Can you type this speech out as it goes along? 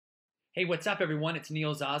Hey, what's up, everyone? It's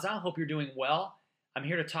Neil Zaza. Hope you're doing well. I'm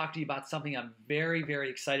here to talk to you about something I'm very, very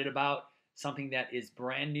excited about, something that is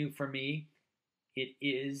brand new for me. It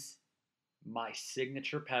is my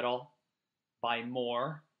signature pedal by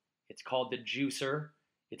Mooer. It's called the Juicer.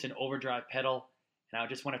 It's an overdrive pedal, and I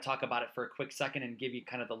just want to talk about it for a quick second and give you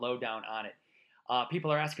kind of the lowdown on it.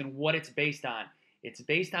 People are asking what it's based on. It's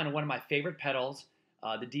based on one of my favorite pedals,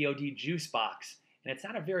 the DoD Juice Box, and it's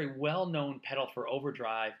not a very well-known pedal for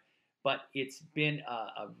overdrive, but it's been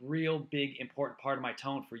a real big important part of my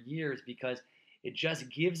tone for years because it just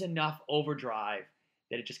gives enough overdrive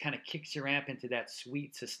that it just kind of kicks your amp into that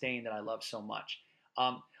sweet sustain that I love so much.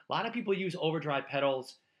 A lot of people use overdrive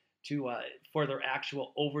pedals for their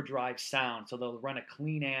actual overdrive sound. So they'll run a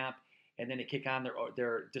clean amp and then they kick on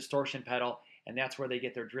their distortion pedal, and that's where they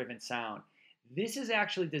get their driven sound. This is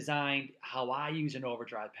actually designed how I use an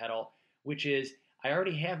overdrive pedal, which is I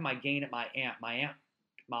already have my gain at my amp.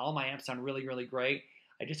 All my amps sound really, really great.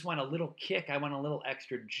 I just want a little kick. I want a little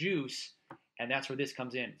extra juice, and that's where this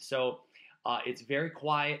comes in. So it's very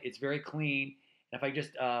quiet. It's very clean. And if I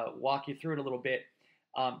just walk you through it a little bit,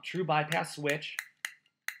 true bypass switch,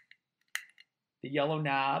 the yellow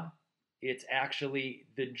knob, it's actually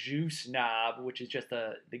the juice knob, which is just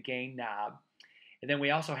the gain knob. And then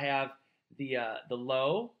we also have the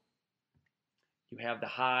low. You have the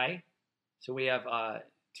high. So we have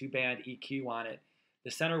two-band EQ on it. The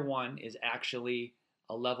center one is actually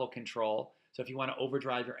a level control. So if you want to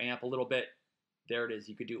overdrive your amp a little bit, there it is.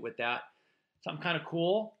 You could do it with that. Something kind of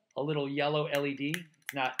cool, a little yellow LED.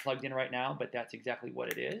 It's not plugged in right now, but that's exactly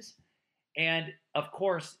what it is. And of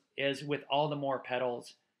course, as with all the Mooer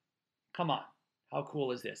pedals, come on, how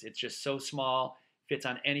cool is this? It's just so small, fits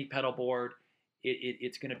on any pedal board.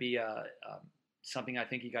 It's going to be something I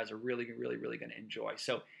think you guys are really, really, really going to enjoy.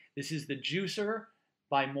 So this is the Juicer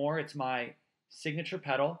by Mooer. It's my signature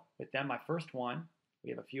pedal with them, my first one. We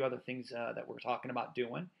have a few other things that we're talking about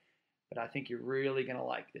doing, but I think you're really going to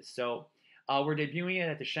like this. So we're debuting it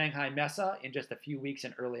at the Shanghai Messe in just a few weeks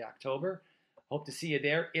in early October. Hope to see you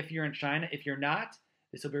there if you're in China. If you're not,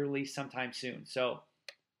 this will be released sometime soon. So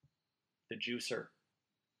the Juicer.